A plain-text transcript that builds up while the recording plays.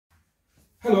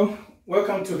Hello,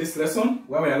 welcome to this lesson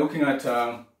where we are looking at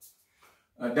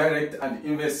direct and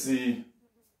inverse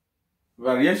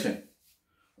variation.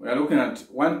 We are looking at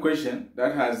one question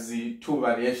that has the two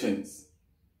variations.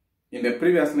 In the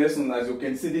previous lesson, as you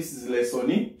can see, this is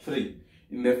lesson 3.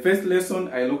 In the first lesson,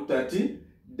 I looked at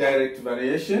direct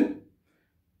variation,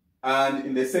 and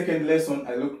in the second lesson,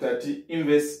 I looked at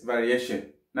inverse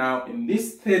variation. Now, in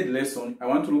this third lesson, I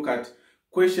want to look at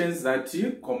questions that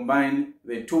combine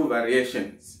the two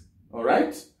variations. All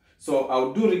right, so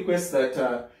I'll do request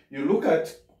that you look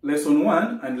at lesson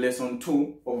 1 and lesson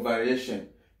 2 of variation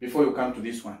before you come to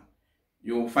this one.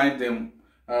 You'll find them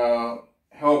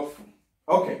helpful.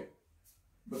 Okay,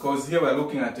 because here we're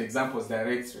looking at examples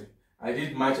directly. I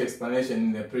did much explanation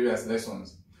in the previous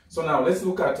lessons. So now let's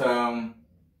look at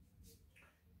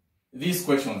these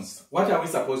questions. What are we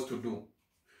supposed to do?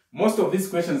 Most of these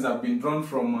questions have been drawn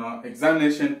from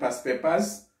examination past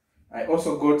papers. I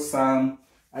also got some,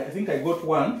 I think I got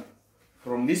one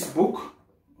from this book.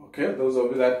 Okay, those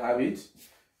of you that have it.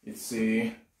 It's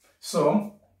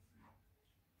so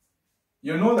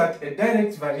you know that a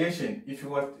direct variation, if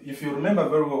you remember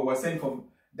very well, we're saying for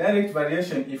direct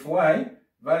variation, if y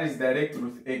varies directly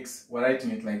with x, we're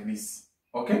writing it like this.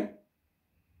 Okay?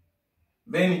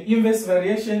 Then inverse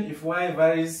variation, if y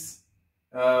varies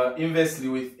inversely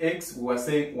with x, we are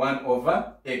saying 1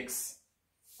 over x.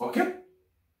 Okay?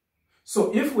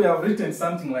 So if we have written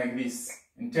something like this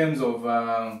in terms of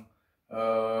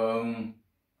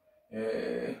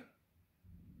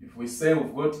if we say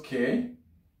we've got k,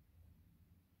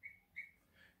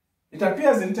 it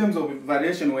appears in terms of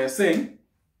variation we are saying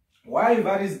y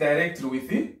varies directly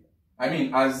with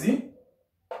as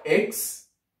x.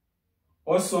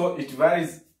 Also it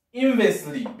varies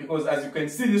inversely, because as you can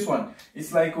see this one,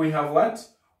 it's like we have what?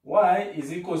 Y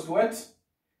is equals to what?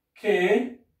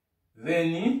 K,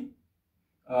 then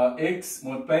x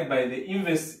multiplied by the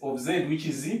inverse of z, which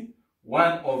is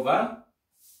 1 over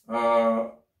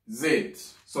z.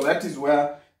 So that is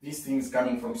where this thing is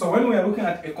coming from. So when we are looking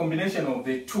at a combination of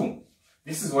the two,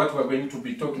 this is what we're going to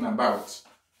be talking about.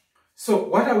 So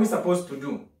what are we supposed to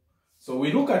do? So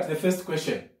we look at the first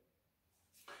question.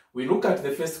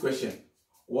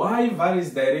 Y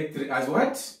varies directly as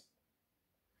what?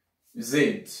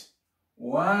 Z.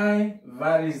 Y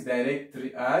varies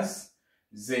directly as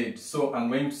Z. So I'm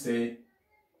going to say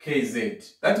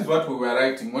KZ. That is what we were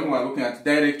writing when we were looking at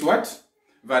direct what?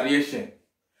 Variation.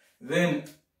 Then,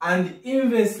 and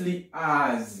inversely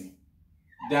as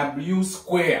W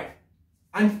square.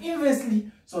 And inversely,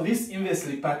 so this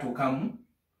inversely part will come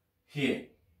here.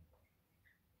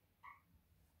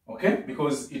 Okay?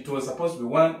 Because it was supposed to be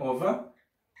 1 over,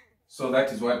 so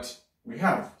that is what we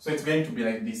have. So it's going to be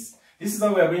like this. This is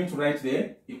how we are going to write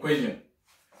the equation.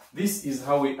 This is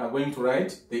how we are going to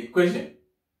write the equation.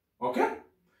 Okay?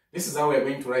 This is how we are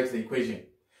going to write the equation.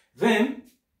 Then,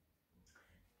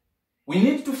 we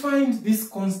need to find this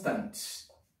constant.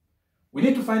 We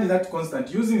need to find that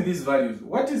constant using these values.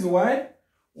 What is y?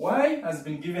 Y has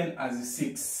been given as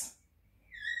 6.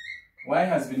 Y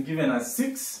has been given as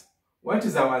 6. What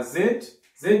is our z?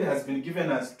 Z has been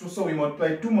given as 2, so we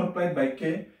multiply 2 multiplied by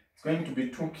k, it's going to be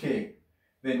 2k.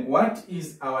 Then what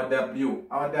is our w?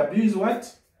 Our w is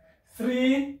what?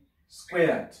 3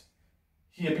 squared.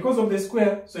 Here, because of the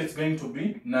square, so it's going to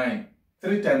be 9.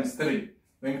 3 times 3,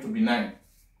 going to be 9.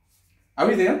 Are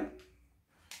we there?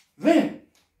 Then,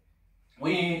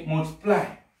 we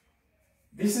multiply.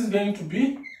 This is going to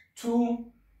be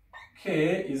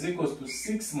 2k is equals to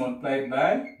 6 multiplied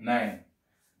by 9.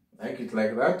 Like it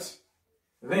like that.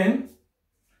 Then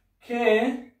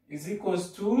k is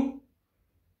equals to,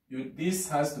 this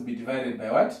has to be divided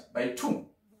by what? By 2,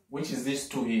 which is this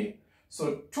 2 here.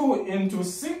 So 2 into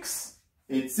 6,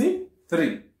 it's 3.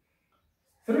 3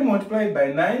 multiplied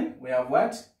by 9, we have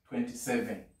what?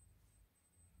 27.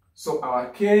 So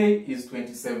our k is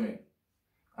 27.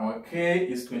 Our k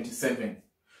is 27.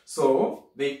 So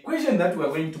the equation that we are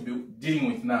going to be dealing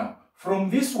with now,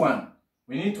 from this one,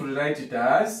 we need to rewrite it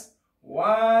as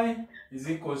y is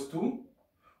equals to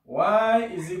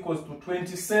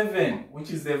 27, which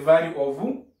is the value of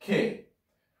k.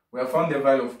 We have found the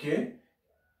value of k.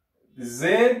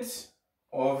 Z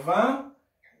over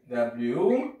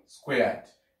w squared.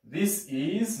 This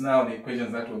is now the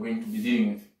equations that we're going to be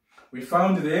dealing with. We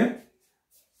found the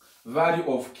value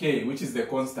of k, which is the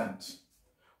constant.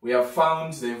 We have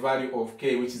found the value of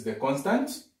k, which is the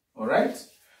constant. Alright?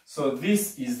 So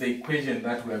this is the equation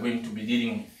that we are going to be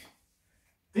dealing with.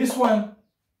 This one,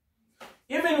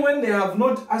 even when they have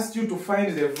not asked you to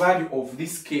find the value of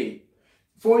this k,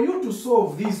 for you to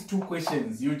solve these two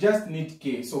questions, you just need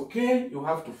k. So k, you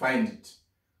have to find it.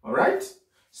 Alright?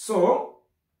 So,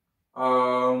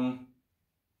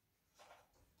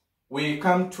 we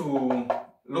come to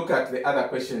look at the other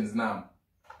questions now.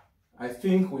 I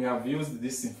think we have used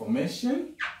this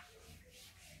information.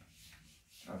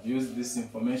 I've used this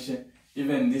information,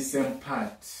 even this same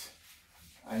part.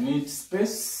 I need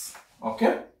space,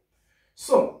 okay?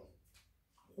 So,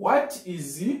 what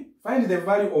is, find the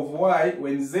value of y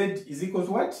when z is equal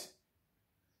to what?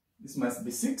 This must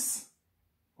be 6,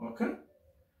 okay?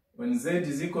 When z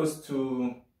is equal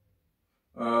to,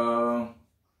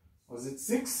 was it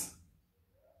 6?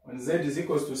 When z is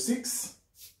equal to 6,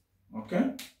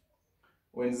 okay?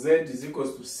 When z is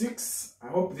equal to 6, I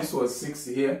hope this was 6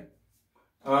 here.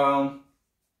 And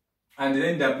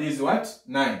then w is what?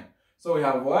 9. So we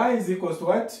have y is equal to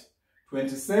what?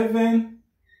 27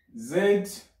 z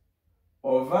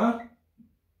over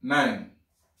 9.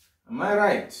 Am I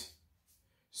right?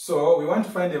 So we want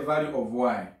to find the value of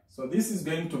y. So this is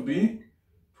going to be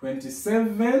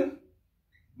 27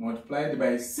 multiplied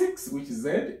by 6, which is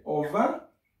z, over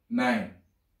 9.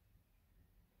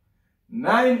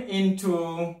 9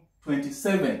 into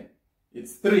 27,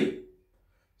 it's 3.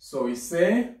 So we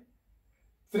say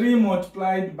 3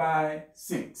 multiplied by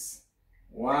 6,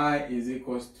 y is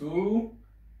equals to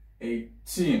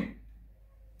 18.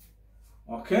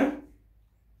 Okay?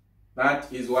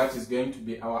 That is what is going to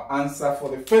be our answer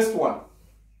for the first one.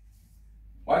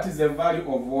 What is the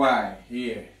value of y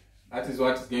here? That is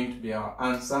what is going to be our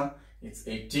answer. It's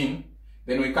 18.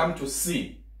 Then we come to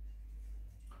C.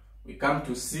 We come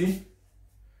to C.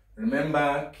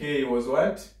 Remember, k was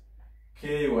what?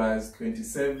 K was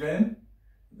 27.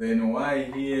 Then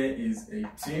y here is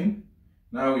 18.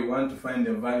 Now we want to find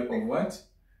the value of what?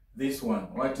 This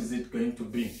one. What is it going to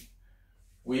be?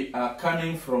 We are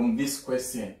coming from this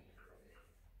question.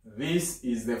 This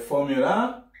is the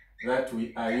formula that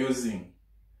we are using.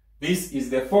 This is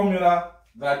the formula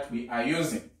that we are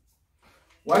using.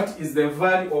 What is the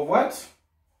value of what?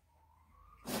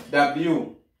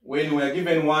 W, when we are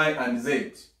given y and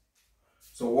z.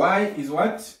 So y is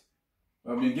what?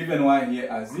 We have been given y here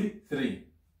as 3.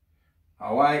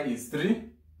 Our y is 3.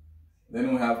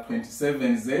 Then we have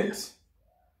 27z.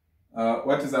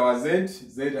 What is our z?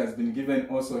 Z has been given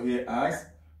also here as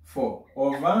 4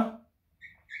 over.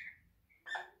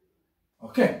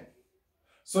 Okay.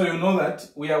 So you know that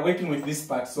we are working with this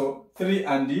part. So 3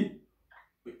 and d,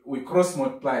 we cross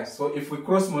multiply. So if we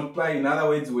cross multiply, in other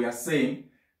words, we are saying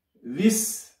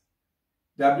this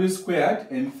w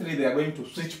squared and 3, they are going to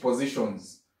switch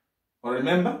positions. Or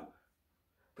remember?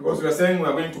 Because we are saying we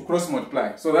are going to cross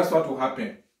multiply. So that's what will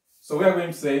happen. So we are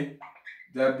going to say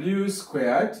w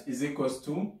squared is equals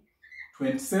to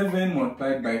 27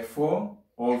 multiplied by 4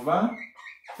 over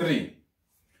 3.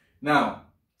 Now,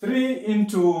 3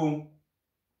 into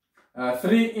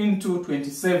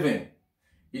 27,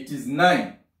 it is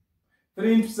 9.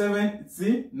 3 into 7, it's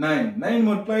 9. 9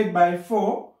 multiplied by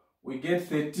 4, we get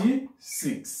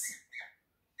 36.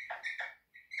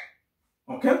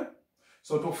 Okay?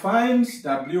 So to find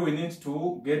w, we need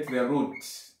to get the root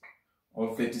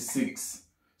of 36.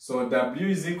 So w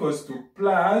is equals to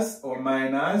plus or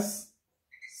minus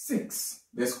 6,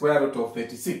 the square root of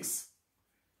 36.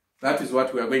 That is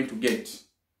what we are going to get.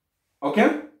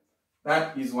 Okay?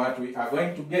 That is what we are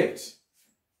going to get.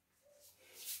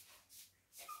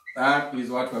 That is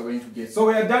what we are going to get. So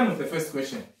we are done with the first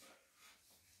question.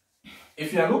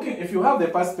 If you are looking, if you have the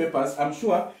past papers, I'm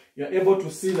sure you are able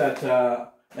to see that,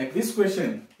 like this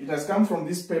question, it has come from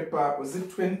this paper. Was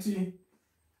it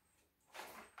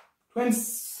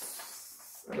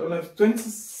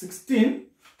 2016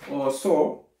 or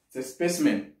so? It's a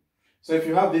specimen. So if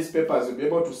you have these papers, you'll be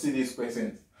able to see these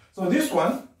questions. So this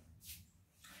one,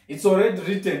 it's already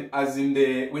written as in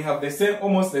the, we have the same,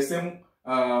 almost the same,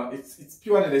 it's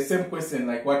purely the same question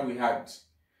like what we had.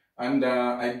 And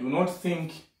I do not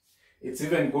think it's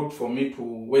even good for me to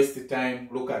waste the time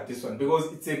look at this one,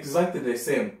 because it's exactly the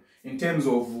same in terms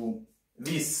of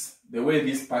this, the way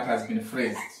this part has been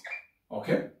phrased.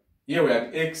 Okay? Here we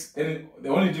had x, and the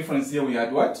only difference here we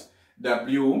had what?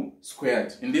 W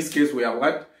squared. In this case we have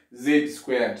what? Z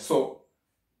squared. So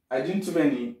I didn't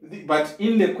even, but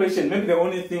in the question, maybe the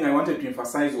only thing I wanted to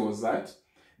emphasize was that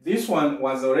this one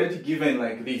was already given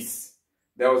like this.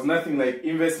 There was nothing like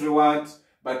inverse reward,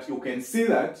 but you can see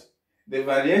that the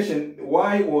variation,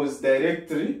 y was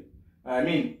directly,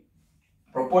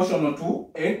 proportional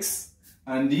to x,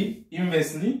 and the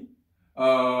inversely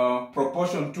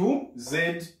proportional to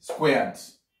z squared.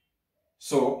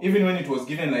 So even when it was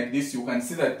given like this, you can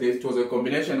see that it was a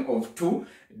combination of two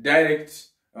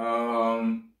direct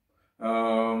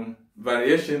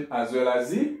variation as well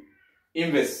as the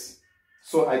inverse.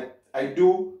 So I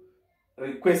do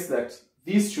request that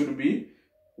this should be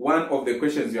one of the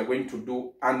questions you are going to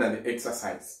do under the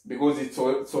exercise, because it's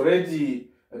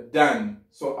already done.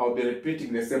 So I'll be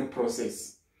repeating the same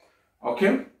process.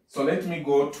 Okay, so let me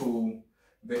go to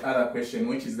the other question,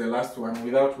 which is the last one,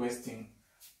 without wasting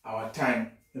our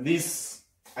time. This,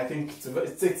 I think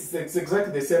it's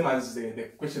exactly the same as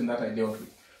the question that I dealt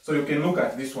with. So you can look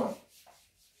at this one.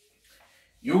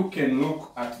 You can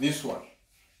look at this one.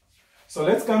 So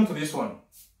let's come to this one.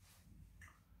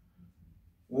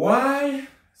 Why?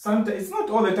 Sometimes, it's not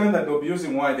all the time that they'll be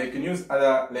using Y. They can use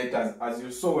other letters. As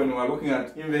you saw when we were looking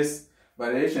at inverse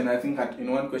variation, I think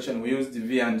in one question we used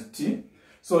V and T.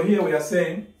 So here we are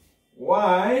saying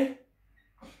Y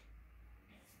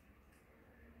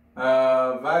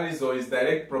varies or is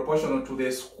direct proportional to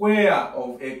the square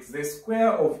of X. The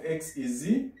square of X is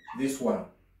this one.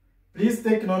 Please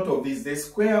take note of this. The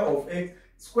square of X,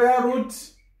 square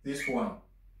root, this one.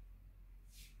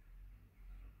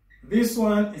 This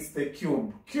one is the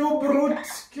cube. Cube root,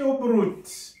 cube root.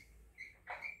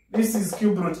 This is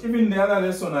cube root. Even the other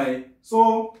lesson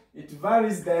so it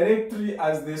varies directly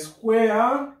as the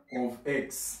square of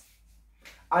X.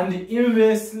 And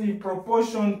inversely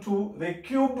proportion to the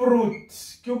cube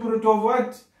root. Cube root of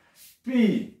what?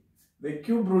 P. The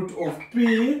cube root of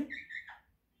P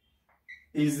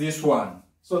is this one.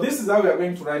 So this is how we are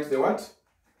going to write the what?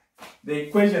 The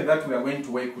equation that we are going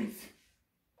to work with.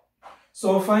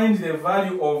 So find the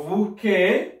value of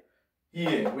K.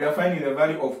 Here we are finding the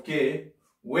value of K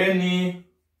when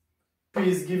P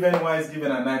is given, Y is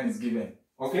given, and 9 is given.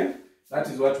 Okay? That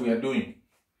is what we are doing.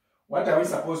 What are we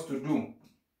supposed to do?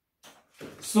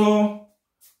 So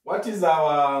what is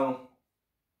our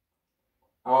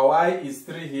Y is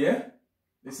 3 here.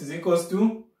 This is equals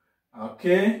to,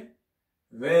 okay,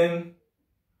 then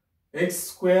X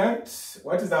squared.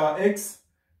 What is our X?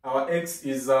 Our X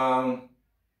is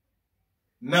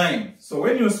 9. So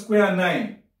when you square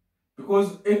 9,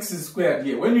 because X is squared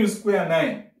here, when you square 9,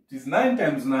 it is 9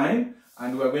 times 9,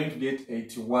 and we are going to get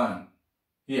 81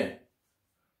 here.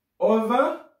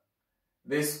 Over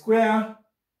the square,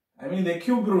 the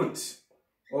cube root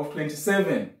of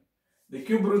 27. The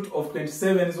cube root of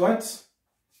 27 is what?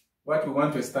 What we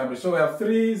want to establish. So we have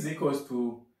 3 is equals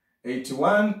to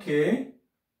 81K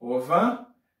over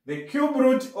the cube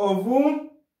root of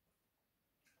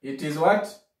it is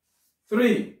what?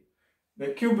 3.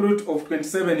 The cube root of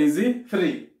 27 is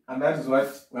 3. And that is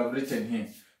what we have written here.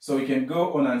 So we can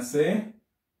go on and say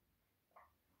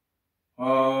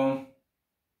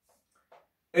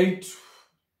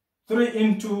 3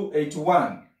 into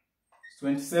 81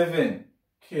 is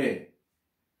 27K.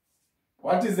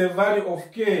 What is the value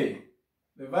of K?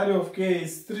 The value of K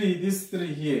is 3, this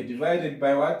 3 here, divided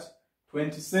by what?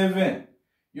 27.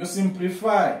 You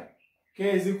simplify.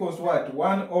 K is equals what?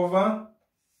 1 over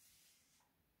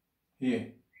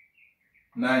here,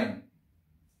 9.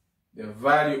 The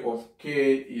value of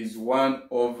K is 1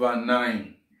 over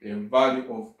 9. The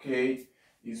value of K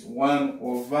is 1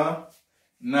 over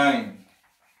 9.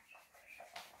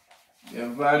 The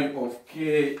value of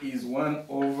K is 1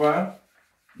 over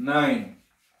 9.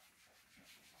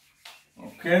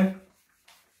 Okay?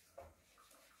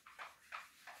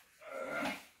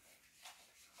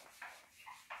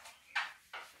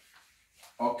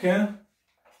 Okay?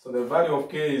 So the value of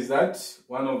K is that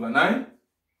 1 over 9.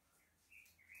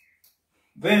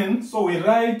 Then, so we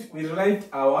write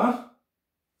our,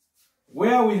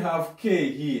 where we have K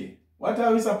here, what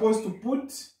are we supposed to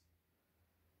put?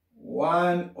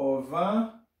 1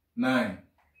 over 9.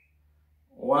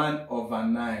 1 over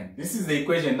 9. This is the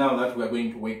equation now that we are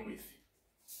going to work with.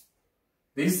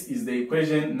 This is the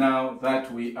equation now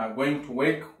that we are going to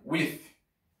work with.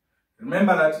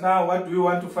 Remember that now what do we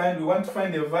want to find? We want to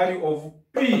find the value of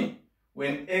P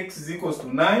when X is equals to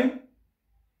 9.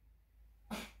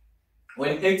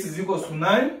 When X is equals to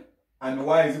 9 and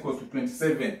Y is equals to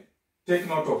 27. Take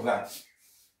note of that.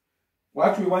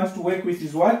 What we want to work with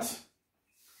is what?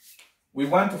 We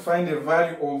want to find the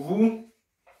value of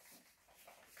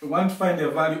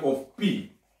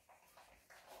P.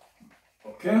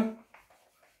 Okay?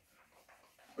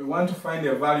 We want to find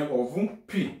the value of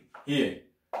P here.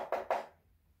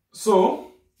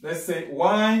 So, let's say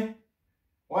Y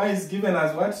is given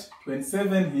as what?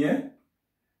 27 here.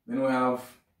 Then we have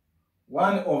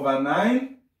 1 over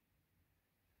 9.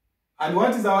 And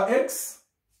what is our X?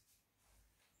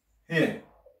 Here.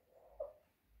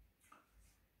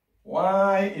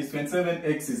 Y is 27,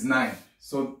 X is 9.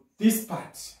 So this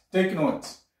part, take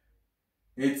note.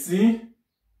 It's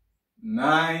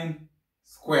 9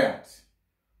 squared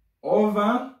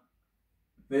over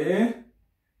the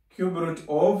cube root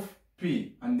of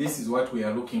P. And this is what we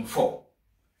are looking for.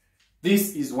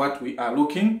 This is what we are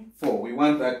looking for. We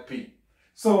want that P.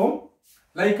 So,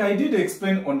 like I did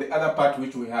explain on the other part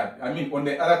which we had, on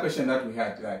the other question that we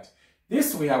had, that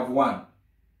this we have 1.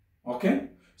 Okay?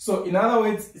 So, in other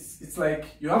words, it's like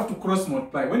you have to cross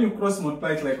multiply. When you cross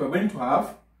multiply, it's like we're going to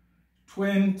have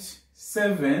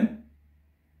 27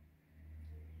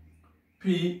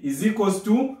 P is equals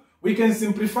to, we can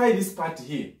simplify this part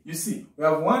here. You see, we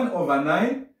have 1 over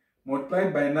 9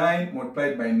 multiplied by 9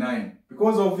 multiplied by 9.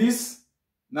 Because of this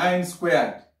 9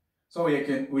 squared, so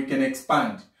we can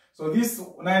expand. So this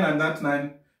 9 and that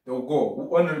 9, they'll go.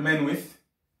 We only remain with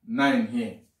 9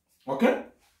 here. Okay?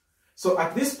 So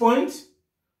at this point,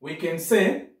 we can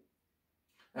say,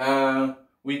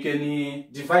 we can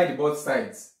divide both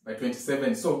sides by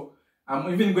 27. So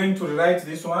I'm even going to rewrite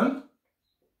this one.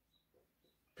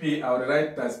 P, I'll write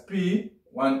it as P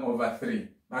 1 over 3.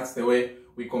 That's the way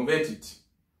we convert it.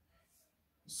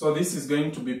 So this is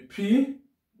going to be P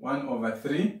 1 over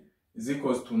 3 is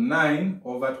equals to 9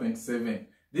 over 27.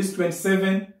 This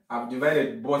 27, I've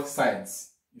divided both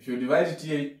sides. If you divide it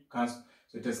here, so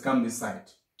it has come this side.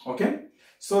 Okay?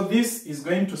 So this is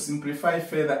going to simplify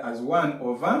further as 1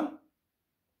 over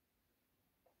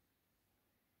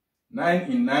 9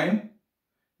 in 9,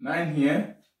 9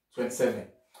 here, 27.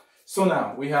 So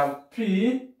now we have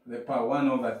P, the power 1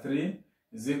 over 3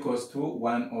 is equals to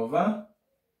 1 over,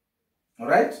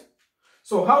 alright?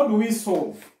 So how do we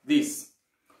solve this?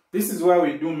 This is where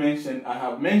we do mention, I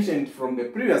have mentioned from the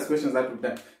previous questions that we've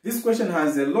done. This question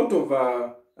has a lot of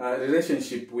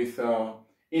relationship with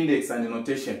index and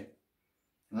notation.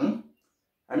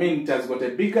 It has got a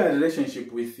bigger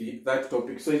relationship with that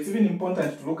topic. So it's even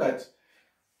important to look at,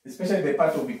 especially the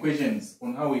part of equations,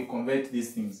 on how we convert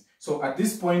these things. So at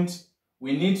this point,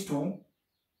 we need to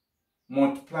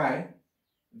multiply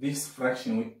this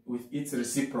fraction with its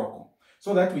reciprocal,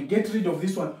 so that we get rid of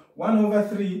this one. 1 over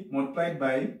 3 multiplied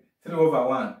by 3 over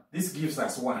 1. This gives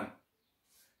us 1.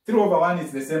 3 over 1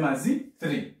 is the same as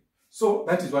 3. So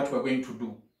that is what we're going to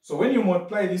do. So when you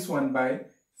multiply this one by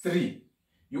 3,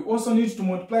 you also need to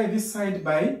multiply this side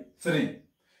by 3.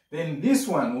 Then this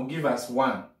one will give us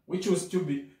 1, which will still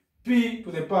be P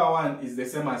to the power 1 is the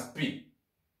same as P.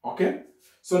 Okay?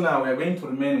 So now we are going to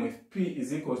remain with P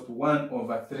is equals to 1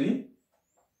 over 3.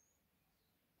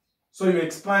 So you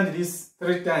expand this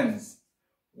 3 times.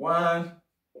 1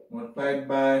 multiplied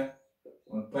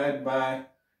by,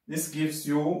 this gives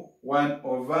you 1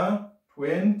 over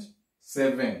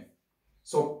 27.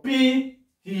 So P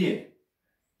here,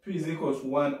 P is equals to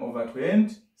 1 over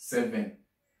 27.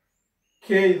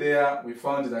 K there, we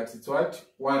found that it's what?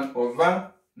 1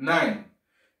 over 9.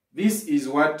 This is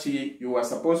what you are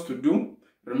supposed to do.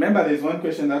 Remember, there's one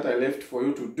question that I left for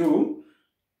you to do.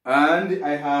 And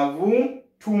I have 2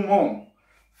 more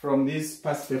from these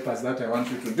past papers that I want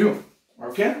you to do.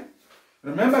 Okay?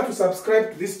 Remember to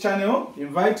subscribe to this channel.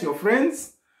 Invite your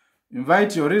friends.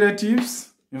 Invite your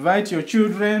relatives. Invite your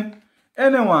children.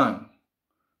 Anyone.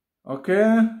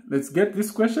 Okay? Let's get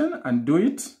this question and do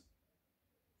it.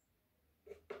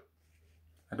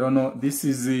 I don't know. This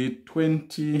is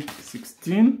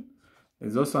 2016.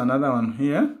 There's also another one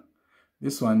here.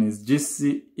 This one is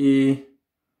GCE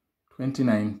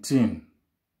 2019.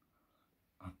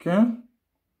 Okay?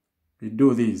 We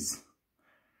do this.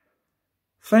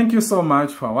 Thank you so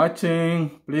much for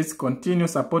watching. Please continue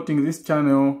supporting this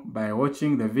channel by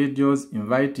watching the videos,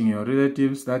 inviting your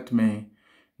relatives that may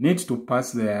need to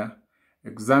pass their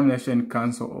Examination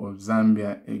Council of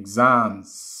Zambia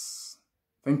exams.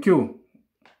 Thank you.